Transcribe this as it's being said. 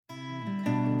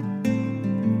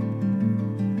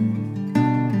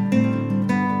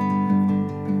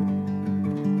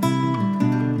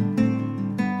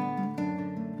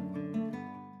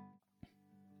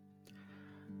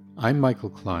I'm Michael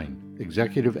Klein,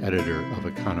 Executive Editor of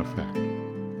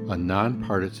Econofact, a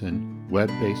nonpartisan,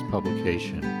 web-based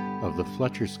publication of the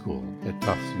Fletcher School at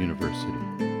Tufts University.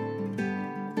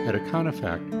 At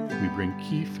Econofact, we bring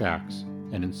key facts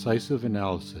and incisive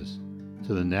analysis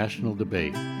to the national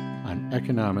debate on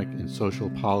economic and social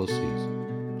policies,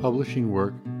 publishing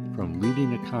work from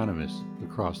leading economists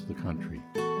across the country.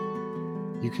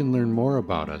 You can learn more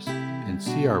about us and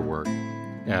see our work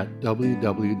at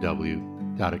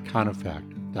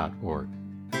www.econofact.org.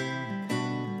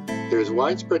 There is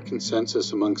widespread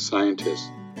consensus among scientists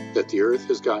that the Earth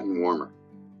has gotten warmer.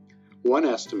 One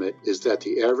estimate is that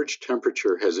the average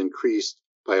temperature has increased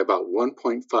by about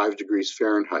 1.5 degrees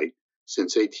Fahrenheit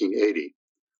since 1880,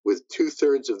 with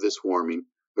two-thirds of this warming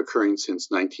occurring since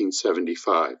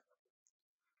 1975.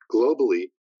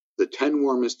 Globally, the 10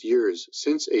 warmest years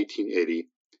since 1880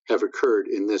 have occurred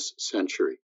in this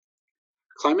century.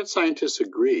 Climate scientists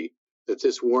agree that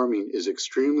this warming is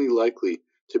extremely likely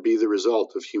to be the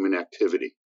result of human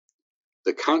activity.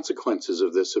 The consequences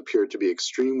of this appear to be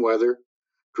extreme weather,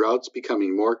 droughts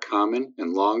becoming more common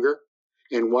and longer,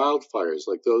 and wildfires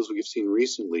like those we've seen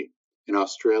recently in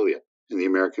Australia and the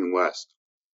American West.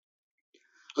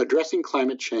 Addressing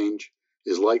climate change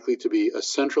is likely to be a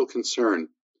central concern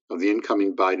of the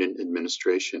incoming Biden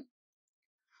administration.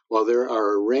 While there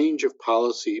are a range of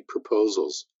policy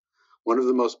proposals, one of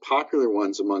the most popular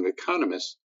ones among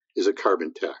economists is a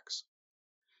carbon tax.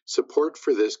 Support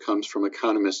for this comes from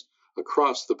economists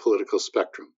across the political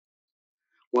spectrum.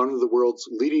 One of the world's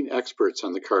leading experts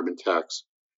on the carbon tax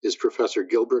is Professor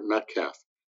Gilbert Metcalfe,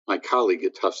 my colleague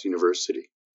at Tufts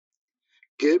University.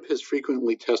 Gib has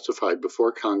frequently testified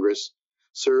before Congress,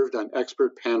 served on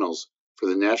expert panels for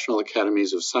the National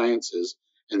Academies of Sciences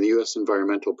and the U.S.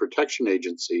 Environmental Protection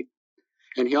Agency,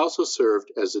 and he also served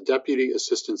as the Deputy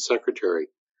Assistant Secretary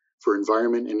for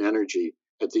Environment and Energy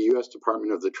at the U.S.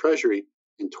 Department of the Treasury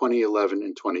in 2011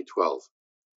 and 2012.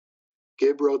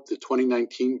 Gib wrote the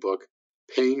 2019 book,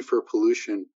 Paying for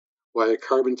Pollution, Why a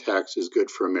Carbon Tax is Good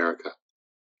for America.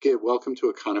 Gib, welcome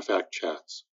to Econofact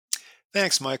Chats.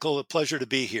 Thanks, Michael. A pleasure to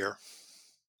be here.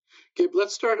 Gib,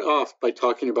 let's start off by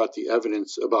talking about the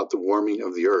evidence about the warming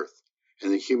of the Earth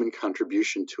and the human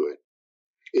contribution to it.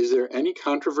 Is there any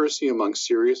controversy among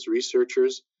serious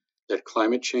researchers that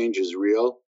climate change is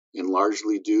real and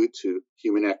largely due to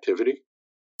human activity?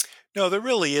 No, there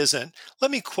really isn't. Let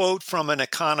me quote from an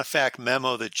Econofact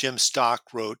memo that Jim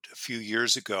Stock wrote a few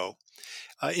years ago.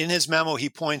 In his memo, he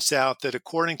points out that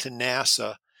according to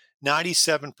NASA,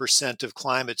 97% of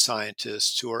climate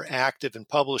scientists who are active in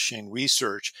publishing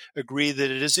research agree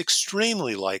that it is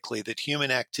extremely likely that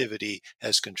human activity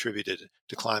has contributed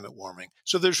to climate warming.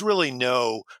 So there's really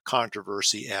no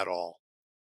controversy at all.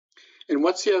 And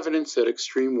what's the evidence that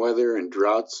extreme weather and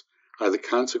droughts are the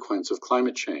consequence of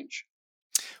climate change?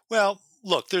 Well,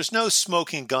 look, there's no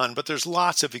smoking gun, but there's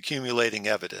lots of accumulating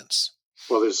evidence.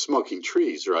 Well, there's smoking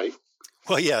trees, right?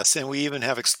 Well, yes, and we even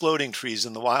have exploding trees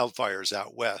in the wildfires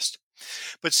out west.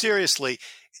 But seriously,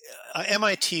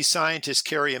 MIT scientist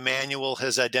Kerry Emanuel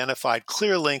has identified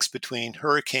clear links between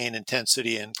hurricane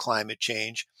intensity and climate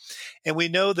change. And we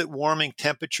know that warming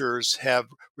temperatures have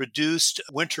reduced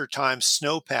wintertime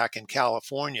snowpack in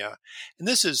California. And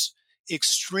this is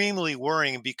extremely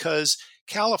worrying because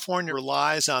California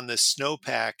relies on this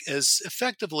snowpack as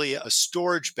effectively a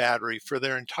storage battery for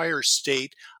their entire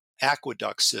state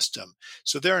aqueduct system.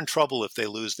 So they're in trouble if they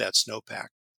lose that snowpack.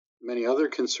 Many other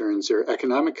concerns are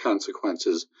economic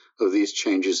consequences of these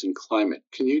changes in climate.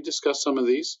 Can you discuss some of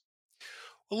these?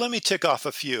 Well, let me tick off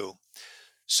a few.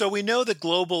 So we know that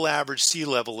global average sea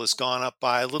level has gone up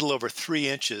by a little over 3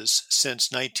 inches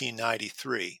since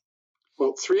 1993.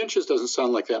 Well, 3 inches doesn't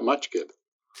sound like that much, Gib.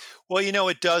 Well,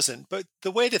 it doesn't. But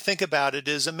the way to think about it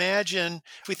is imagine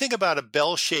if we think about a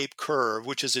bell-shaped curve,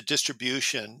 which is a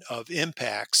distribution of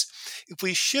impacts, if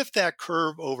we shift that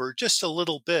curve over just a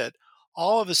little bit,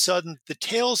 all of a sudden the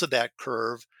tails of that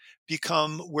curve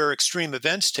become where extreme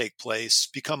events take place,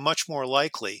 become much more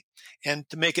likely. And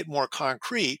to make it more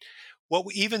concrete,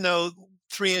 even though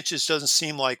 3 inches doesn't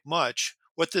seem like much,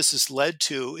 what this has led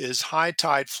to is high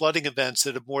tide flooding events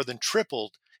that have more than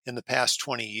tripled in the past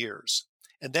 20 years.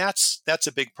 And that's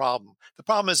a big problem. The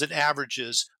problem is that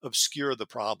averages obscure the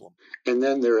problem. And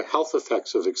then there are health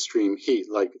effects of extreme heat,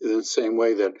 like in the same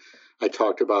way that I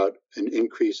talked about an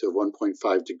increase of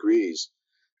 1.5 degrees.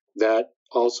 That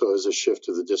also is a shift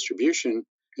of the distribution,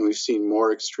 and we've seen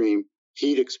more extreme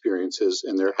heat experiences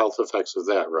and their health effects of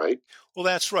that, right? Well,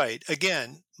 that's right.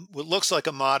 Again, what looks like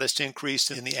a modest increase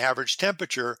in the average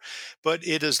temperature, but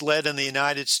it has led in the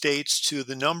United States to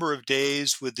the number of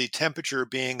days with the temperature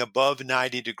being above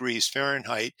 90 degrees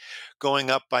Fahrenheit going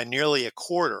up by nearly a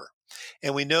quarter.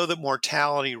 And we know that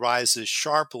mortality rises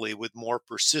sharply with more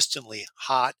persistently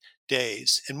hot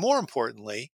days. And more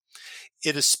importantly,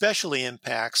 it especially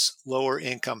impacts lower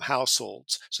income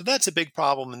households. So that's a big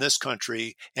problem in this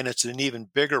country, and it's an even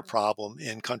bigger problem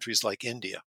in countries like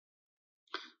India.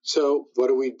 So, what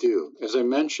do we do? As I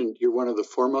mentioned, you're one of the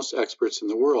foremost experts in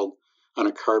the world on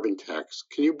a carbon tax.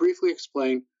 Can you briefly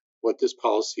explain what this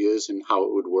policy is and how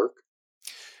it would work?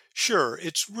 Sure,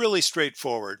 it's really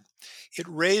straightforward. It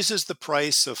raises the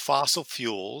price of fossil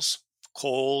fuels,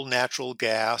 coal, natural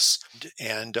gas,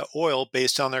 and oil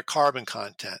based on their carbon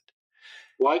content.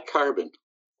 Why carbon?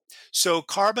 So,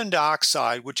 carbon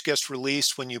dioxide, which gets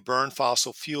released when you burn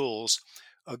fossil fuels,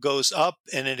 goes up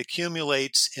and it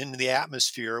accumulates in the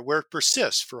atmosphere where it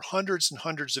persists for hundreds and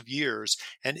hundreds of years.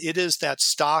 And it is that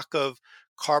stock of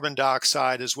carbon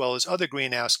dioxide as well as other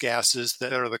greenhouse gases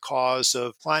that are the cause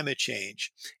of climate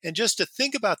change. And just to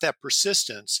think about that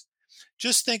persistence,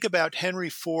 just think about Henry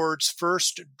Ford's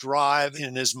first drive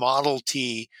in his Model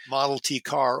T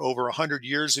car over 100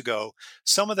 years ago.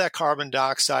 Some of that carbon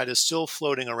dioxide is still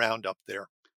floating around up there.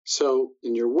 So,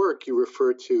 in your work, you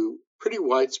refer to pretty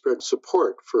widespread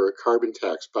support for a carbon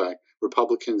tax by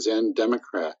Republicans and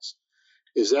Democrats.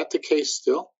 Is that the case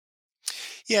still?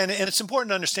 Yeah, and it's important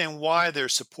to understand why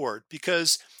there's support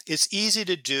because it's easy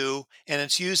to do and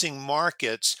it's using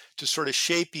markets to sort of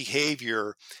shape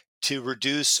behavior to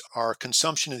reduce our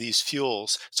consumption of these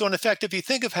fuels. So, in effect, if you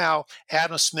think of how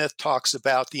Adam Smith talks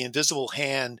about the invisible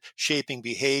hand shaping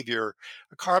behavior,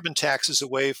 a carbon tax is a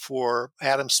way for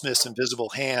Adam Smith's invisible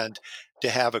hand to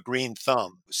have a green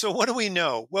thumb. So, what do we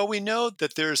know? Well, we know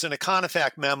that there's an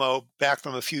Econofact memo back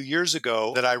from a few years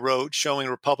ago that I wrote showing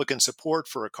Republican support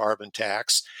for a carbon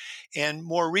tax. And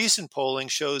more recent polling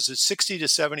shows that 60 to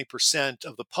 70%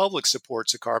 of the public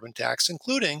supports a carbon tax,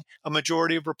 including a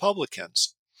majority of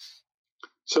Republicans.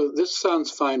 So this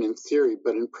sounds fine in theory,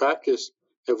 but in practice,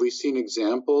 have we seen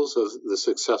examples of the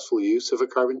successful use of a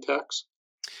carbon tax?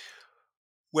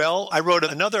 Well, I wrote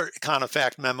another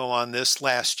Econofact memo on this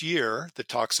last year that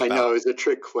talks about. I know, it was a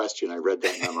trick question. I read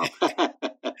that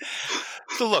memo.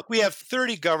 So look, we have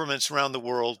 30 governments around the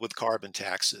world with carbon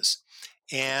taxes.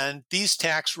 And these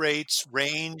tax rates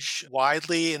range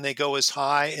widely and they go as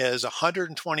high as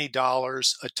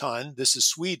 $120 a ton. This is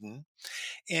Sweden.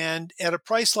 And at a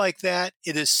price like that,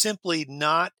 it is simply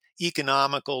not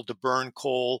economical to burn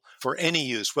coal for any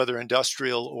use, whether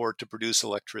industrial or to produce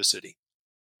electricity.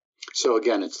 So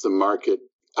again, it's the market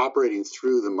operating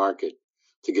through the market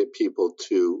to get people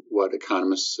to what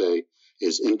economists say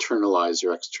is internalize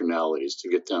their externalities, to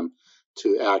get them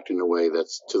to act in a way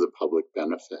that's to the public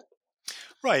benefit.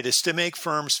 Right, it's to make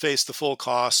firms face the full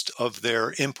cost of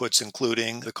their inputs,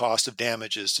 including the cost of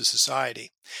damages to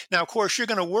society. Now, of course, you're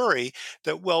going to worry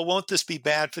that, well, won't this be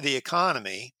bad for the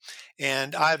economy?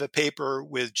 And I have a paper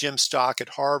with Jim Stock at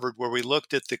Harvard where we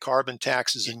looked at the carbon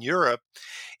taxes in Europe,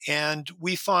 and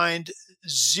we find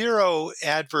zero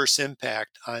adverse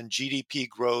impact on GDP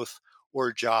growth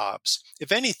or jobs.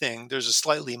 If anything, there's a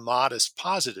slightly modest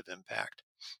positive impact.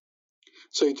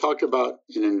 So you talked about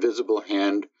an invisible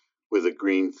hand with a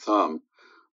green thumb.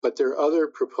 But there are other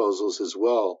proposals as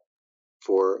well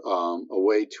for a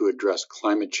way to address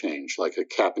climate change, like a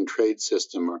cap and trade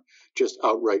system or just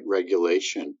outright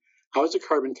regulation. How is a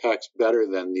carbon tax better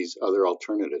than these other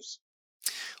alternatives?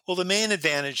 Well, the main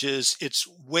advantage is it's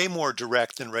way more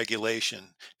direct than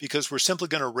regulation because we're simply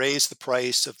going to raise the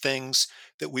price of things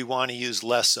that we want to use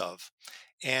less of.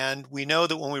 And we know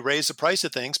that when we raise the price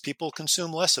of things, people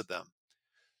consume less of them.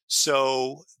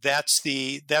 So that's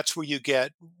where you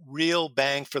get real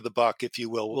bang for the buck, if you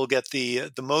will. We'll get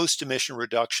the most emission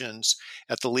reductions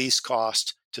at the least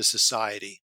cost to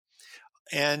society.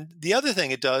 And the other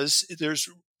thing it does, there's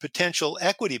potential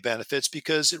equity benefits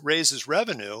because it raises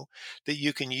revenue that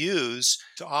you can use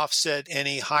to offset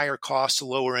any higher costs to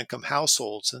lower income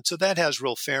households. And so that has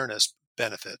real fairness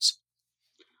benefits.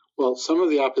 Well, some of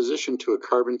the opposition to a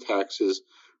carbon tax is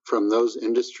from those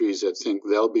industries that think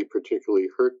they'll be particularly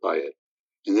hurt by it.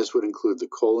 And this would include the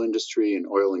coal industry and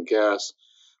oil and gas.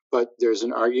 But there's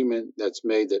an argument that's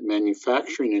made that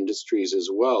manufacturing industries as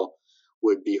well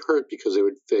would be hurt because they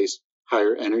would face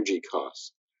higher energy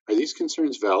costs. Are these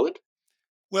concerns valid?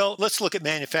 Well, let's look at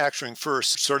manufacturing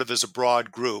first, sort of as a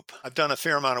broad group. I've done a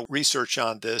fair amount of research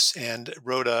on this and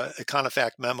wrote a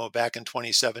Econofact memo back in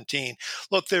 2017.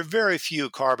 Look, there are very few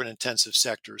carbon intensive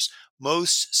sectors.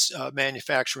 Most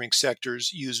manufacturing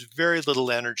sectors use very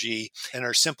little energy and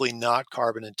are simply not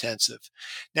carbon intensive.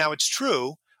 Now, it's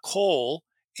true, coal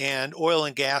and oil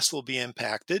and gas will be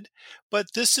impacted,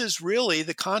 but this is really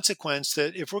the consequence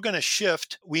that if we're going to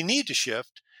shift, we need to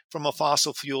shift from a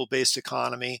fossil fuel based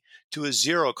economy to a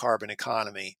zero carbon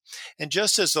economy. And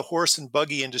just as the horse and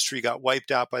buggy industry got wiped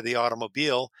out by the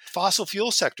automobile, fossil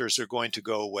fuel sectors are going to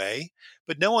go away.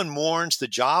 But no one mourns the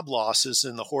job losses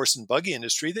in the horse and buggy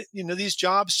industry. That, these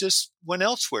jobs just went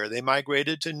elsewhere. They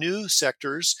migrated to new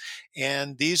sectors,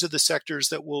 and these are the sectors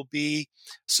that will be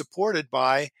supported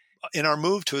by in our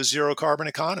move to a zero carbon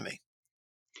economy.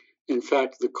 In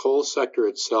fact, the coal sector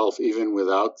itself, even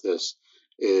without this,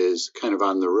 is kind of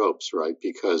on the ropes, right?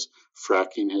 Because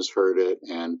fracking has hurt it,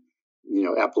 and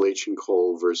Appalachian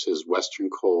coal versus Western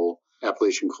coal.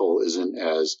 Appalachian coal isn't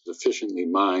as efficiently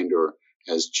mined or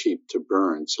as cheap to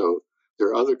burn. So there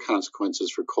are other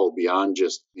consequences for coal beyond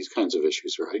just these kinds of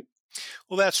issues, right?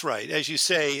 Well, that's right. As you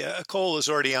say, coal is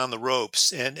already on the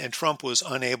ropes, and Trump was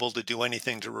unable to do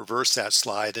anything to reverse that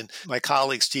slide. And my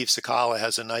colleague Steve Sakala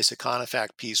has a nice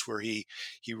Econofact piece where he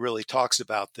really talks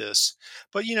about this.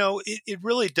 But, it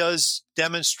really does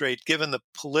demonstrate, given the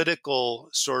political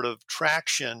sort of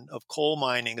traction of coal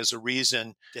mining as a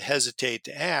reason to hesitate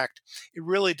to act, it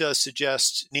really does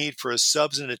suggest need for a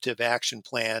substantive action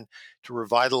plan to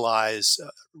revitalize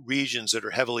regions that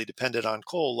are heavily dependent on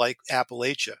coal, like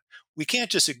Appalachia. We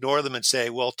can't just ignore them and say,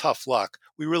 well, tough luck.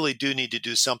 We really do need to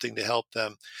do something to help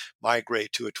them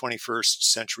migrate to a 21st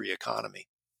century economy.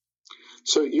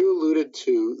 So you alluded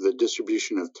to the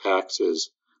distribution of taxes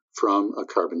from a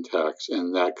carbon tax,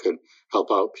 and that could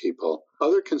help out people.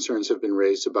 Other concerns have been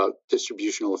raised about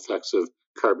distributional effects of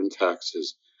carbon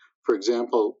taxes. For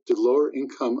example, do lower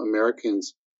income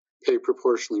Americans pay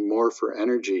proportionally more for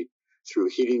energy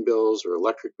through heating bills or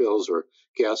electric bills or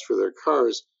gas for their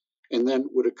cars? And then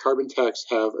would a carbon tax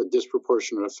have a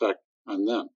disproportionate effect on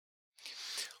them?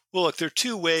 Well, look, there are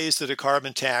two ways that a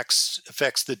carbon tax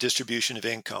affects the distribution of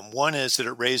income. One is that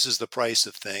it raises the price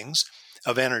of things,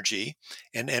 of energy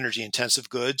and energy intensive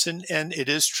goods. And it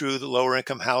is true that lower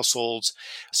income households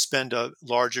spend a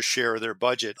larger share of their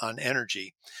budget on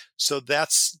energy. So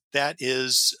that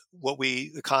is what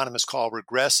we economists call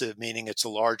regressive, meaning it's a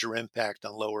larger impact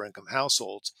on lower income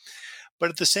households. But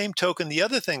at the same token, the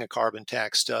other thing a carbon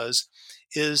tax does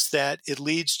is that it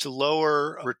leads to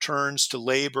lower returns to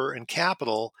labor and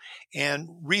capital. And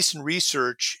recent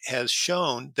research has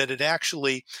shown that it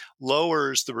actually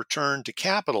lowers the return to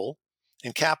capital,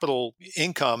 and capital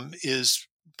income is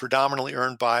predominantly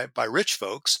earned by rich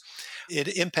folks. It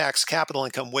impacts capital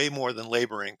income way more than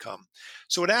labor income.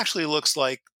 So it actually looks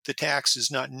like the tax is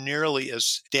not nearly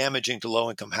as damaging to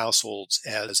low-income households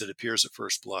as it appears at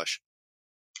first blush.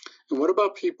 And what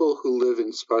about people who live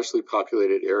in sparsely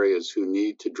populated areas who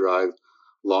need to drive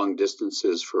long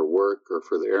distances for work or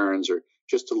for their errands or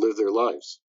just to live their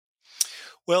lives?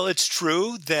 Well, it's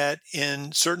true that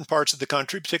in certain parts of the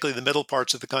country, particularly the middle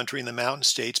parts of the country and the mountain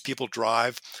states, people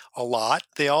drive a lot.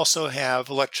 They also have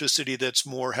electricity that's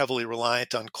more heavily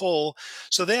reliant on coal.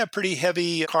 So they have pretty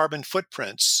heavy carbon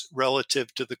footprints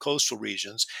relative to the coastal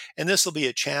regions. And this will be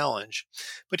a challenge.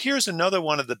 But here's another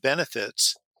one of the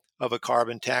benefits of a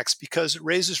carbon tax, because it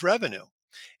raises revenue.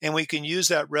 And we can use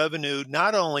that revenue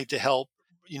not only to help,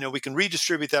 we can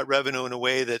redistribute that revenue in a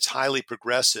way that's highly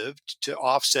progressive to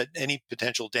offset any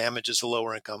potential damages to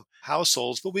lower income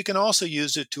households, but we can also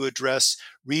use it to address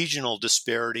regional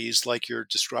disparities like you're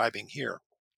describing here.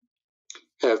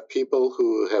 Have people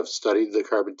who have studied the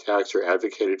carbon tax or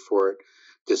advocated for it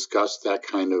discussed that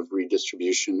kind of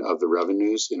redistribution of the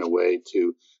revenues in a way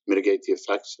to mitigate the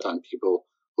effects on people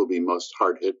who will be most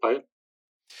hard hit by it?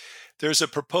 There's a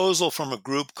proposal from a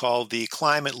group called the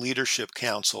Climate Leadership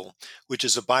Council, which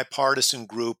is a bipartisan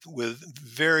group with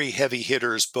very heavy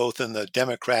hitters both in the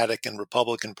Democratic and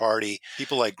Republican Party,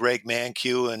 people like Greg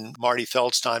Mankiw and Marty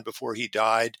Feldstein before he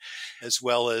died, as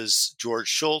well as George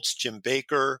Shultz, Jim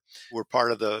Baker, who were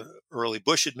part of the early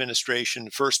Bush administration,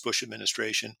 first Bush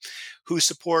administration, who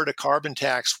support a carbon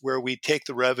tax where we take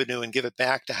the revenue and give it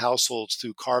back to households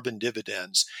through carbon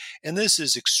dividends. And this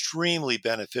is extremely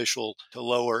beneficial to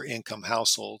lower income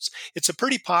households. It's a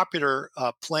pretty popular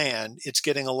plan. It's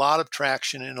getting a lot of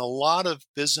traction, and a lot of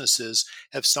businesses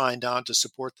have signed on to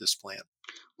support this plan.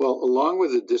 Well, along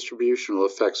with the distributional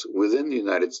effects within the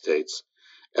United States,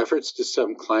 efforts to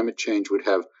stem climate change would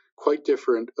have quite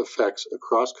different effects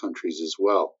across countries as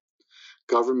well.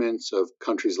 Governments of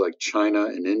countries like China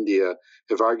and India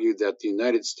have argued that the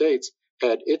United States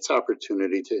had its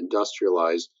opportunity to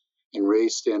industrialize and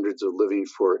raise standards of living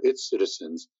for its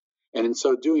citizens, and in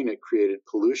so doing, it created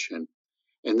pollution.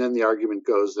 And then the argument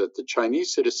goes that the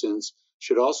Chinese citizens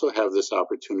should also have this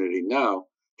opportunity now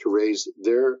to raise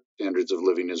their standards of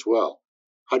living as well.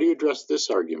 How do you address this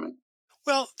argument?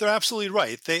 Well, they're absolutely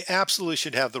right. They absolutely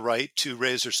should have the right to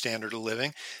raise their standard of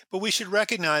living. But we should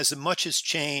recognize that much has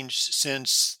changed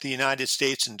since the United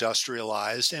States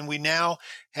industrialized, and we now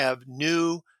have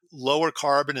new lower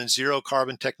carbon and zero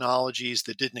carbon technologies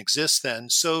that didn't exist then.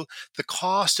 So the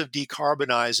cost of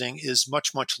decarbonizing is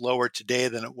much, much lower today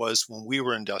than it was when we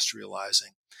were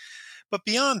industrializing. But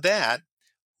beyond that,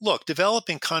 look,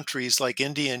 developing countries like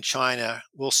India and China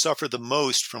will suffer the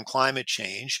most from climate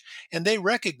change, and they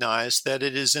recognize that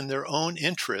it is in their own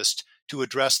interest to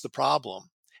address the problem.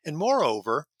 And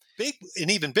moreover, an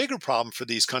even bigger problem for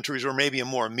these countries, or maybe a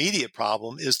more immediate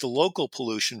problem, is the local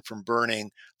pollution from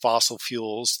burning fossil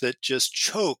fuels that just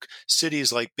choke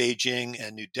cities like Beijing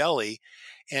and New Delhi,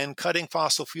 and cutting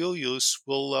fossil fuel use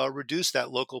will reduce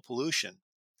that local pollution.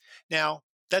 Now,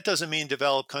 that doesn't mean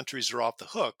developed countries are off the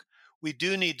hook. We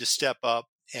do need to step up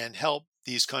and help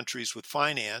these countries with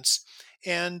finance.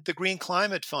 And the Green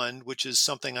Climate Fund, which is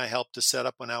something I helped to set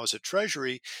up when I was at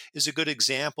Treasury, is a good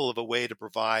example of a way to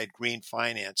provide green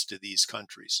finance to these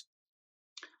countries.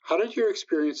 How did your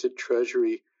experience at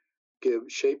Treasury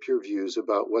shape your views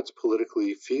about what's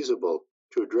politically feasible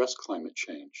to address climate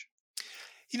change?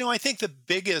 I think the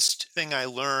biggest thing I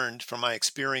learned from my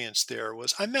experience there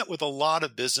was I met with a lot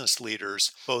of business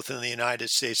leaders, both in the United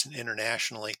States and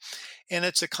internationally. And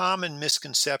it's a common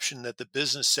misconception that the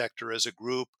business sector as a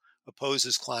group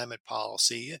opposes climate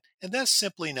policy. And that's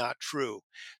simply not true.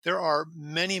 There are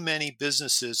many, many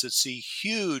businesses that see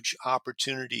huge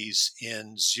opportunities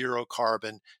in zero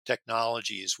carbon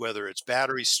technologies, whether it's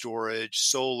battery storage,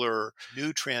 solar,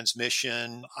 new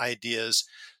transmission ideas.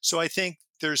 So I think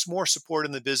there's more support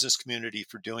in the business community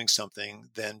for doing something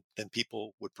than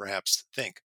people would perhaps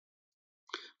think.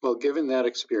 Well, given that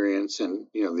experience and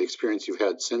the experience you've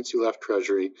had since you left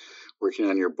Treasury, working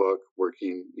on your book,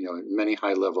 working in many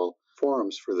high-level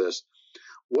forums for this,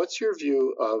 what's your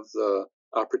view of the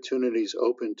opportunities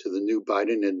open to the new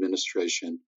Biden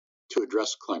administration to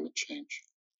address climate change?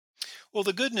 Well,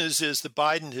 the good news is that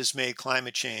Biden has made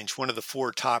climate change one of the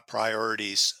 4 top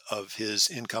priorities of his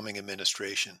incoming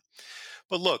administration.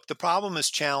 But look, the problem is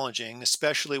challenging,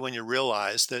 especially when you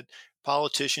realize that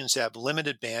politicians have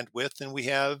limited bandwidth and we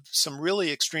have some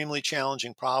really extremely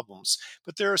challenging problems.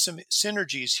 But there are some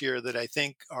synergies here that I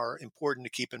think are important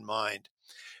to keep in mind.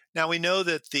 Now, we know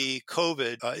that the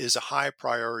COVID is a high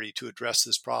priority to address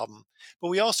this problem, but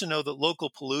we also know that local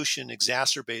pollution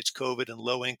exacerbates COVID in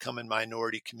low income and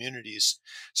minority communities.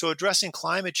 So addressing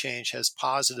climate change has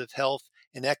positive health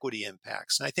and equity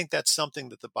impacts. And I think that's something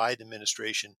that the Biden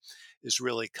administration is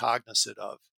really cognizant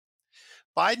of.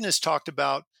 Biden has talked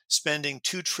about spending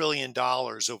 $2 trillion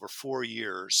over 4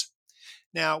 years.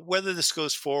 Now, whether this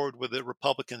goes forward with the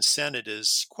Republican Senate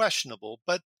is questionable,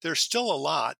 but there's still a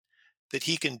lot that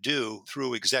he can do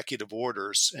through executive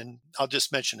orders. And I'll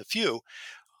just mention a few.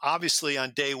 Obviously,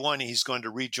 on day one, he's going to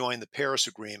rejoin the Paris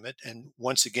Agreement and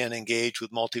once again engage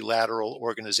with multilateral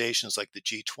organizations like the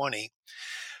G20.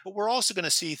 But we're also going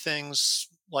to see things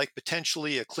like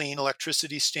potentially a clean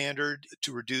electricity standard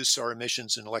to reduce our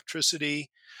emissions in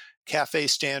electricity, CAFE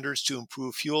standards to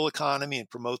improve fuel economy and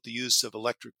promote the use of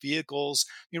electric vehicles.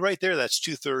 Right there, that's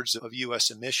 2/3 of U.S.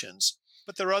 emissions.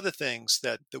 But there are other things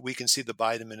that we can see the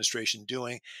Biden administration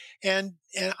doing. And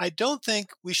I don't think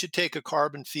we should take a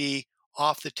carbon fee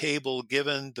off the table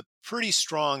given the pretty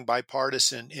strong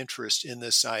bipartisan interest in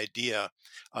this idea.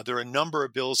 There are a number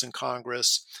of bills in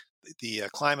Congress. The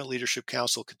Climate Leadership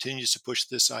Council continues to push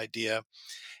this idea.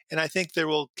 And I think there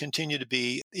will continue to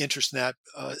be interest in that,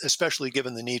 especially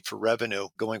given the need for revenue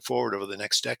going forward over the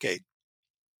next decade.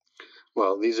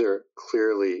 Well, these are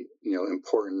clearly,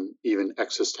 important, even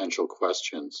existential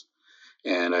questions.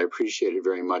 And I appreciate it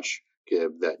very much,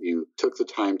 Gib, that you took the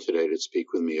time today to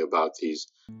speak with me about these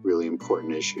really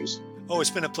important issues. Oh, it's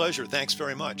been a pleasure. Thanks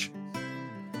very much.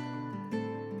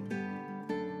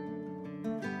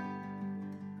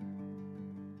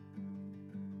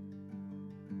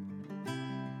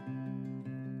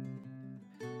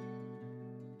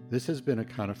 This has been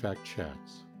Econofact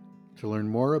Chats. To learn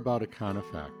more about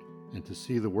Econofact and to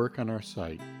see the work on our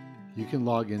site, you can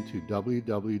log into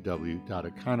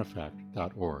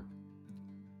www.econofact.org.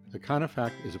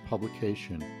 Econofact is a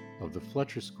publication of the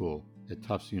Fletcher School at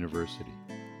Tufts University.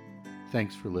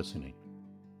 Thanks for listening.